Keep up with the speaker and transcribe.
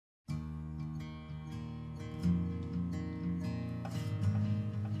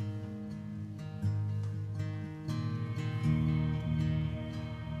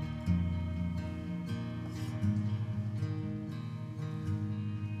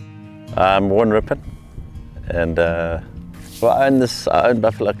I'm Warne Rippon, and I own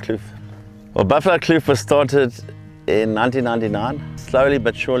Buffalo Kloof. Well, Buffalo Kloof was started in 1999. Slowly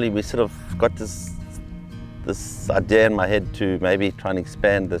but surely we sort of got this idea in my head to maybe try and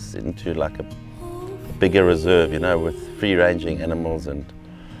expand this into like a bigger reserve, you know, with free-ranging animals and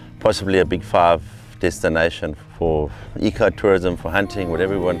possibly a big 5 destination for ecotourism, for hunting,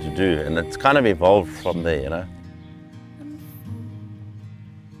 whatever we want to do. And it's kind of evolved from there, you know.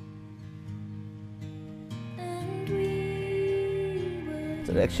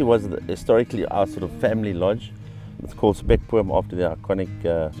 It actually was historically our sort of family lodge. It's called spekboom after the iconic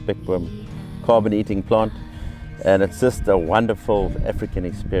spekboom carbon-eating plant. And it's just a wonderful African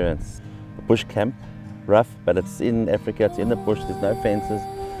experience. A bush camp, rough, but it's in Africa, it's in the bush, there's no fences.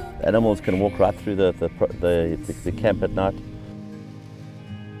 The animals can walk right through the camp at night.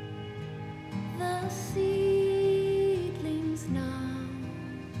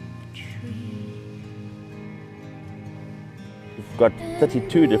 We've got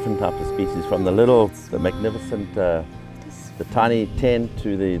 32 different types of species, from the magnificent, the tiny 10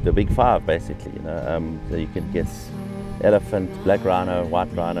 to the big 5, basically. You know, so you can get elephant, black rhino,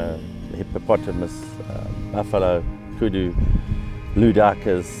 white rhino, hippopotamus, buffalo, kudu, blue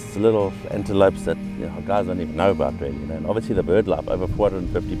duckers, little antelopes that guys don't even know about really. You know, and obviously the bird life, over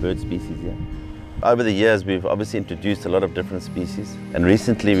 450 bird species here. Over the years, we've obviously introduced a lot of different species, and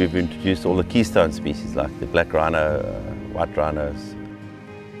recently we've introduced all the keystone species like the black rhino, white rhinos.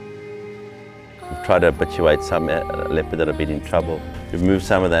 We've tried to habituate some leopard that have been in trouble. We've moved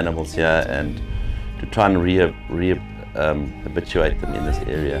some of the animals here and to try and habituate them in this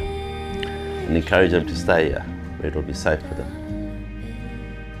area and encourage them to stay here where it will be safe for them.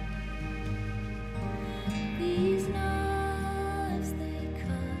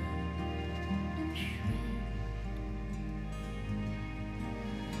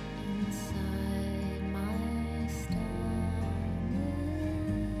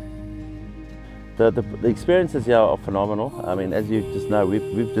 The experiences here are phenomenal. I mean, as you just know,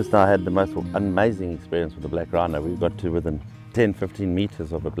 we've just now had the most amazing experience with the black rhino. We've got to within 10-15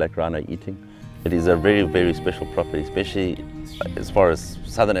 meters of a black rhino eating. It is a very, very special property, especially as far as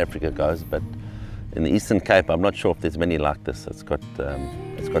southern Africa goes. But in the Eastern Cape, I'm not sure if there's many like this. It's got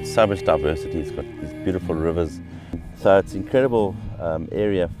so much diversity. It's got these beautiful rivers. So it's an incredible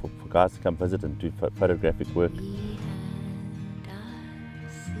area for guys to come visit and do photographic work.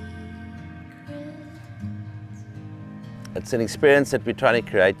 It's an experience that we're trying to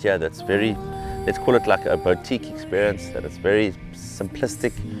create here that's very, let's call it like a boutique experience, that it's very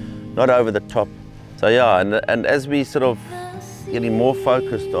simplistic, not over the top. So yeah, and as we sort of getting more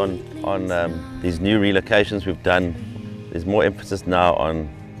focused on these new relocations we've done, there's more emphasis now on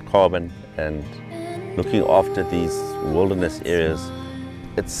carbon and looking after these wilderness areas.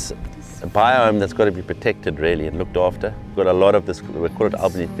 It's a biome that's got to be protected really and looked after. We've got a lot of this, we call it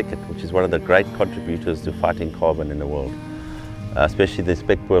Albany thicket, which is one of the great contributors to fighting carbon in the world. Especially the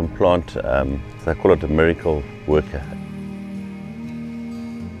spekboom plant, they call it a miracle worker.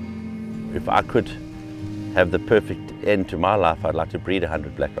 If I could have the perfect end to my life, I'd like to breed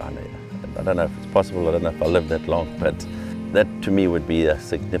 100 black rhino. I don't know if it's possible, I don't know if I'll live that long, but that to me would be a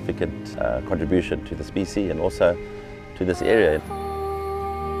significant contribution to the species and also to this area.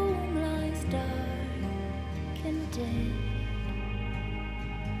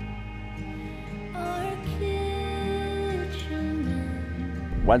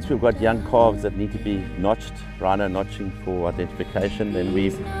 Once we've got young calves that need to be notched, rhino notching for identification, then we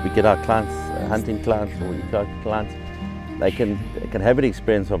get our clients, hunting clients or eco clients, they can have an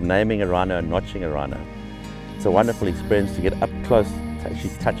experience of naming a rhino and notching a rhino. It's a wonderful experience to get up close to actually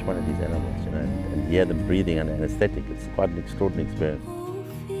touch one of these animals, you know, and hear them breathing under anesthetic. It's quite an extraordinary experience.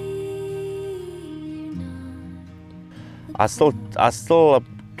 I still am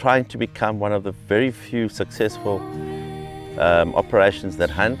trying to become one of the very few successful operations that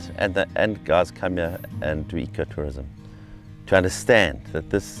hunt and guys come here and do ecotourism, to understand that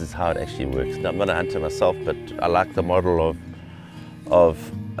this is how it actually works. Now, I'm not a hunter myself, but I like the model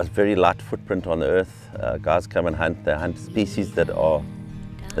of a very light footprint on the earth. Guys come and hunt. They hunt species that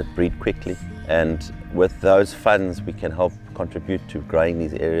breed quickly, and with those funds we can help contribute to growing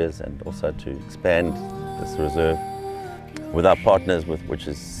these areas and also to expand this reserve. With our partners, which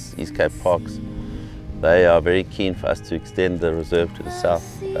is East Cape Parks, they are very keen for us to extend the reserve to the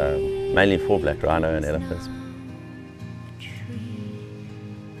south, mainly for black rhino and elephants.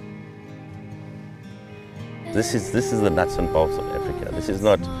 This is the nuts and bolts of Africa. This is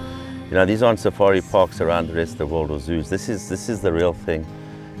not, these aren't safari parks around the rest of the world or zoos. This is the real thing.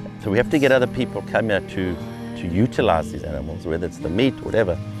 So we have to get other people come here to utilize these animals, whether it's the meat,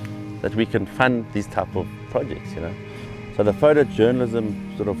 whatever, that we can fund these type of projects, you know. So the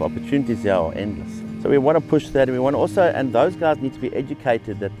photojournalism sort of opportunities here are endless. So we want to push that, and we want to also, and those guys need to be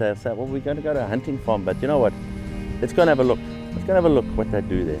educated that they say, well, we're going to go to a hunting farm, but you know what, let's go and have a look. Let's go and have a look what they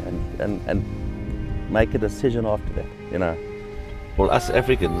do there and make a decision after that, you know. Well, us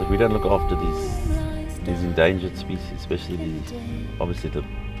Africans, if we don't look after these endangered species, especially obviously the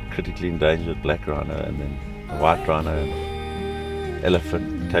critically endangered black rhino and then the white rhino and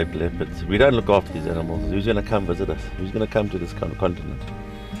elephant, Cape leopards, we don't look after these animals, who's going to come visit us? Who's going to come to this continent?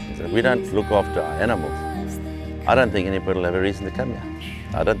 So if we don't look after our animals, I don't think anybody will have a reason to come here.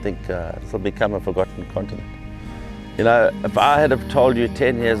 I don't think this will become a forgotten continent. You know, if I had have told you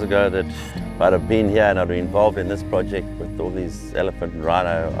 10 years ago that if I'd have been here and I'd been involved in this project with all these elephant and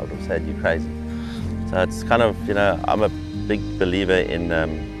rhino, I would have said you're crazy. So it's kind of, you know, I'm a big believer in,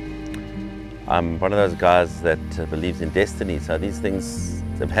 I'm one of those guys that believes in destiny. So these things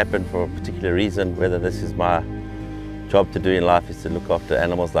have happened for a particular reason. Whether this is my job to do in life is to look after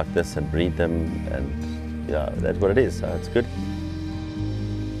animals like this and breed them, and you know, that's what it is. So it's good.